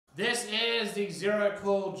This is the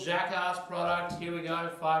ZeroCool Jackass product. Here we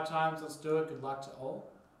go, 5 times. Let's do it. Good luck to all.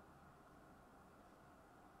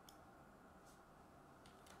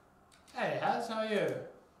 Hey, Haz, how are you?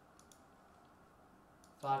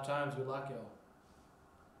 5 times. Good luck, y'all.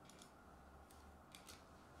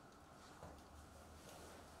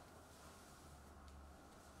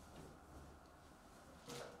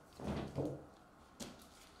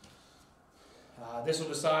 This will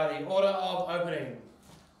decide the order of opening,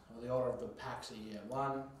 or the order of the packs a year.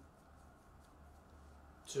 1,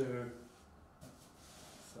 2,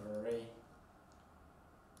 3,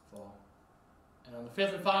 4. And on the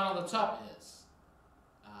 5th and final, the top is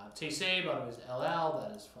TC, bottom is LL,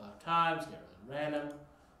 that is 5 times. Get rid of random.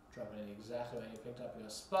 Drop it in exactly where you picked up your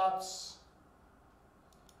spots.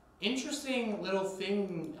 Interesting little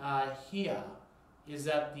thing here is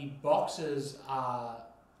that the boxes are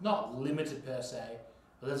not limited per se,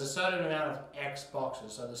 but there's a certain amount of X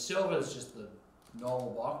boxes. So the silver is just the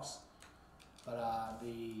normal box, but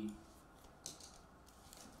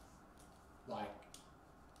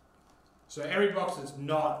so every box that's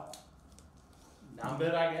not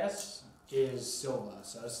numbered, I guess, is silver.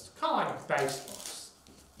 So it's kind of like a base box,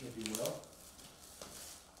 if you will.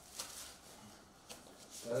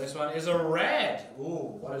 So this one is a red.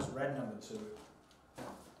 Ooh, what is red number 2?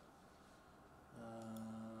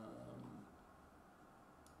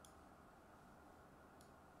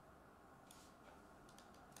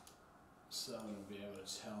 Someone will be able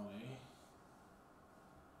to tell me.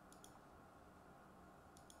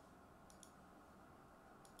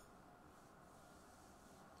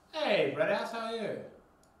 Hey, Brett House, how are you?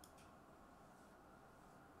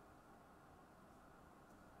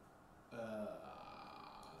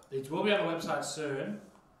 These will be on the website soon.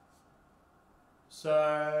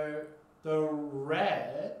 So the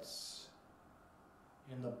reds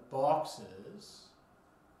in the boxes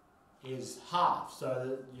is half, so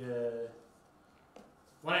that you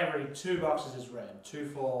one every 2 boxes is red. 2,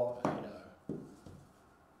 4, 8, 0.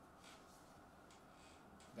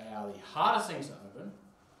 They are the hardest things to open.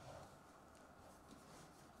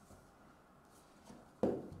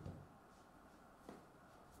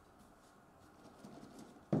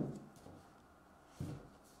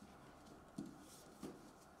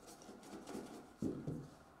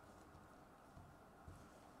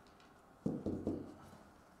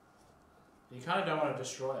 You kind of don't want to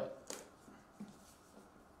destroy it.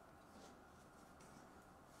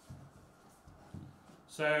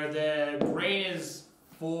 So the green is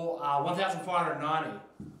 1,490.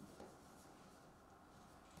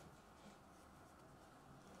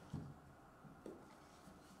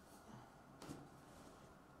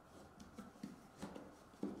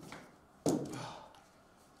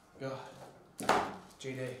 God,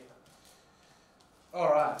 GD. All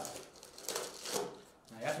right.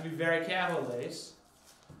 Now you have to be very careful with these.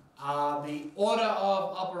 The order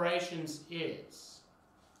of operations is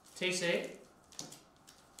TC.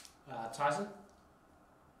 Tyson,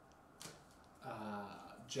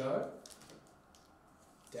 Joe,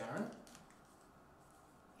 Darren,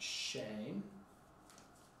 Shane,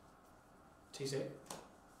 TC,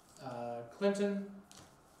 Clinton,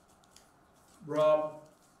 Rob,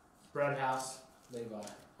 Brad House, Levi.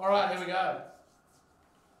 All right, here we go.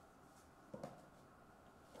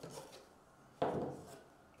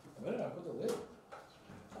 Where did I put the lid?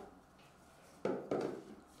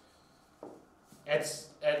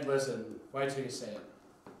 Ed, listen, wait till you see it.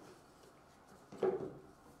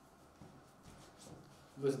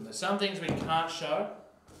 Listen, there's some things we can't show.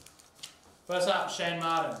 First up, Shane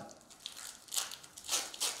Martin.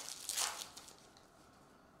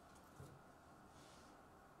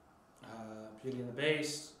 Beauty and the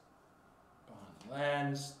Beast. Behind the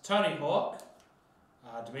Lands. Tony Hawk.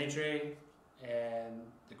 Dimitri. And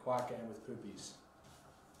The Quiet Game with Poopies.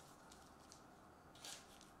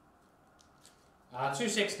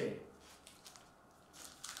 260.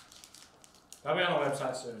 That'll be on the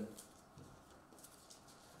website soon.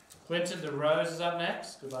 Clinton DeRose is up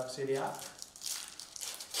next. Good luck, CDR.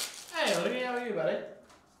 Hey, Olivia, how are you, buddy?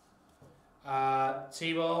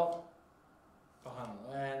 T-Ball. Behind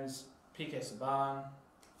the Lens. PK Saban.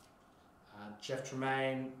 Jeff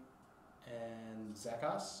Tremaine. And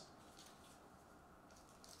Jackass.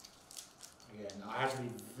 Again, I have to be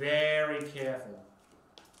very careful.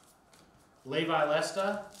 Levi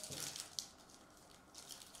Lester.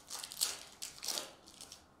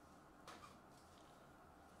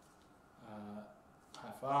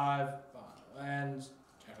 High Five. Behind the Lens.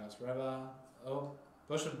 Jackass Forever. Oh,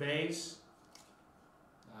 Bush of Bees.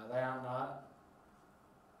 They aren't not.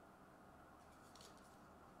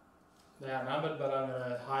 They are numbered, but I'm going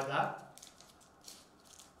to hide that.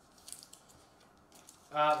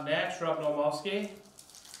 Up next, Rob Normowski.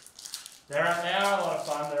 They are a lot of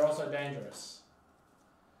fun. They're also dangerous.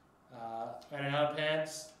 And in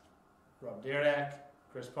underpants, Rob Dyrdek,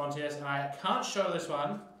 Chris Pontius, and I can't show this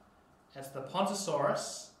one. It's the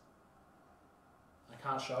Pontosaurus. I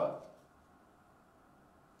can't show it.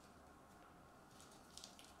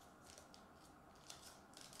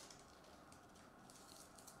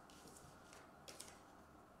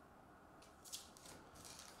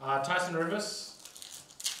 Tyson Rivers.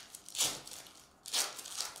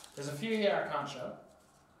 There's a few here I can't show.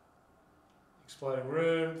 Exploding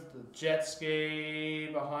Room, the jet ski,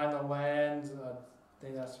 behind the lens, I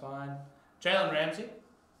think that's fine. Jalen Ramsey,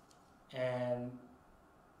 and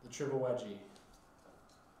the triple wedgie.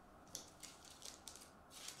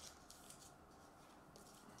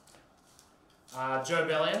 Joe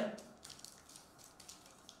Bellion.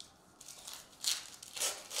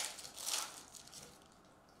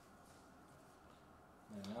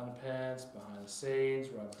 And underpants, behind the scenes,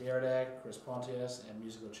 Rob Dyrdek, Chris Pontius, and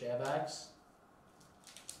musical chair bags.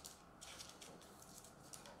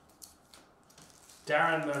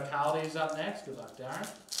 Darren Mercaldi is up next. Good luck, Darren.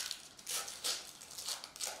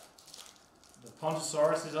 The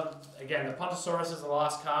Pontosaurus is up again. The Pontosaurus is the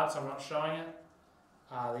last card, so I'm not showing it.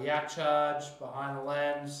 The Yak Charge, behind the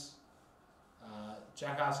lens.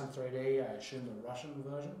 Jackass in 3D. I assume the Russian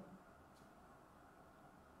version.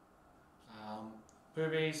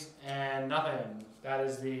 Boobies and nothing. That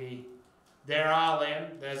is the. There are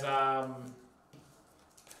Liam. There's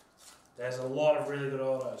a lot of really good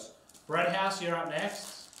autos. Red House, you're up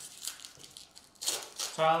next.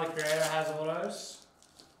 Tyler the Creator has autos.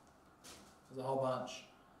 There's a whole bunch.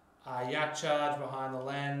 Yak Charge, behind the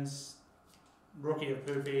lens. Rookie of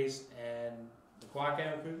Poopies, and the Quiet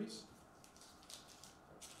Game of Poopies.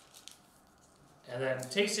 And then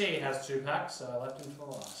TC has 2 packs, so I left him for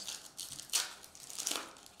last.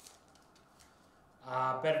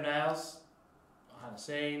 Better Nails, behind the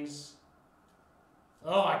scenes.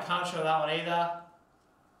 Oh, I can't show that one either.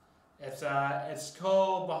 It's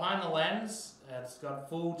called Behind the Lens. It's got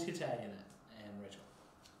full Tite in it and Rachel.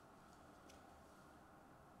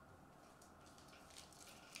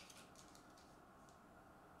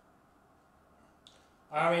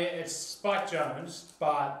 I mean, it's Spike Jones,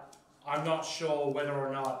 but I'm not sure whether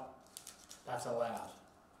or not that's allowed.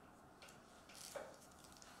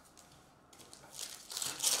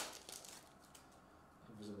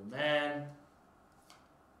 Invisible Man.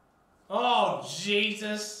 Oh,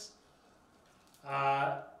 Jesus!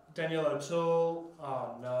 Daniel O'Toole.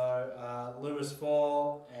 Oh, no. Lewis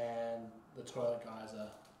Fall and the Toilet Geyser.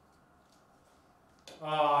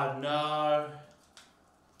 Oh, no.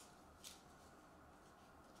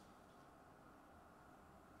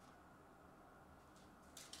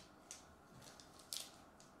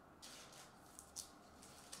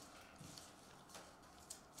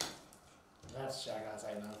 That's Jackass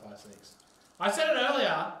 8956. I said it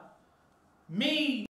earlier. Me